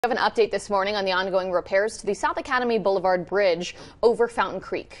We have an update this morning on the ongoing repairs to the South Academy Boulevard Bridge over Fountain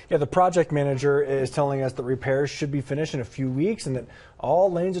Creek. Yeah, the project manager is telling us that repairs should be finished in a few weeks and that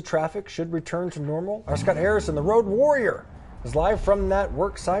all lanes of traffic should return to normal. Our Scott Harrison, the road warrior, is live from that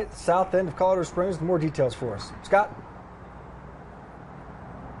work site, south end of Coloradp Springs, with more details for us. Scott?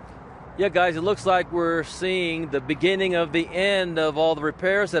 Yeah, guys, it looks like we're seeing the beginning of the end of all the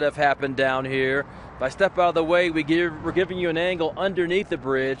repairs that have happened down here. If I step out of the way, we're giving you an angle underneath the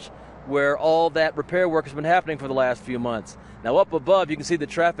bridge where all that repair work has been happening for the last few months. Now up above, you can see the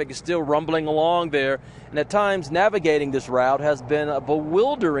traffic is still rumbling along there, and at times navigating this route has been a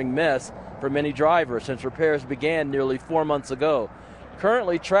bewildering mess for many drivers since repairs began nearly 4 months ago.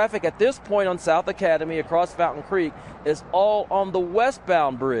 Currently, traffic at this point on South Academy across Fountain Creek is all on the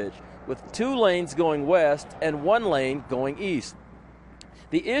westbound bridge, with 2 lanes going west and 1 lane going east.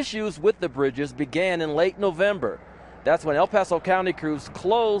 The issues with the bridges began in late November. That's when El Paso County crews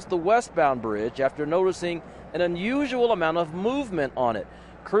closed the westbound bridge after noticing an unusual amount of movement on it.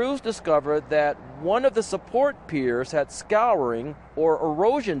 Crews discovered that one of the support piers had scouring or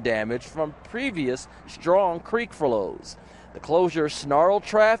erosion damage from previous strong creek flows. The closure snarled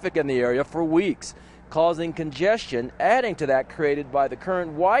traffic in the area for weeks, causing congestion, adding to that created by the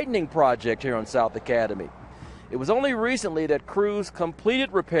current widening project here on South Academy. It was only recently that crews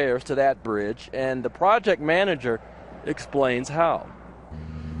completed repairs to that bridge, and the project manager explains how.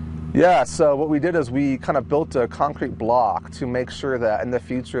 Yeah, so what we did is we kind of built a concrete block to make sure that in the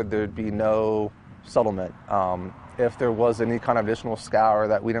future there'd be no settlement. If there was any kind of additional scour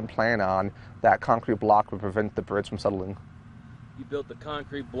that we didn't plan on, that concrete block would prevent the bridge from settling. You built the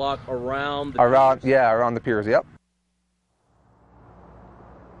concrete block around the piers? Yeah, around the piers, yep.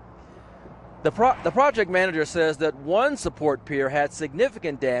 The project manager says that 1 support pier had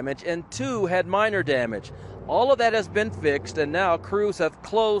significant damage and 2 had minor damage. All of that has been fixed, and now crews have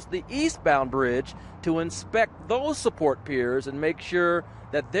closed the eastbound bridge to inspect those support piers and make sure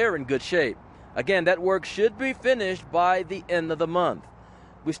that they're in good shape. Again, that work should be finished by the end of the month.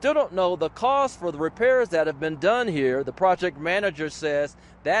 We still don't know the cost for the repairs that have been done here. The project manager says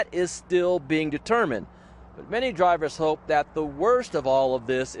that is still being determined. But many drivers hope that the worst of all of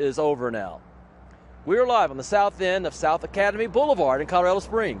this is over now. We're live on the south end of South Academy Boulevard in Coloradp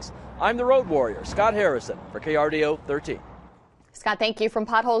Springs. I'm the road warrior, Scott Harrison, for KRDO 13. Scott, thank you. From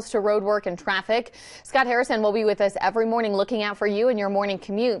potholes to road work and traffic, Scott Harrison will be with us every morning looking out for you in your morning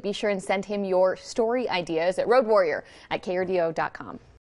commute. Be sure and send him your story ideas at roadwarrior@krdo.com.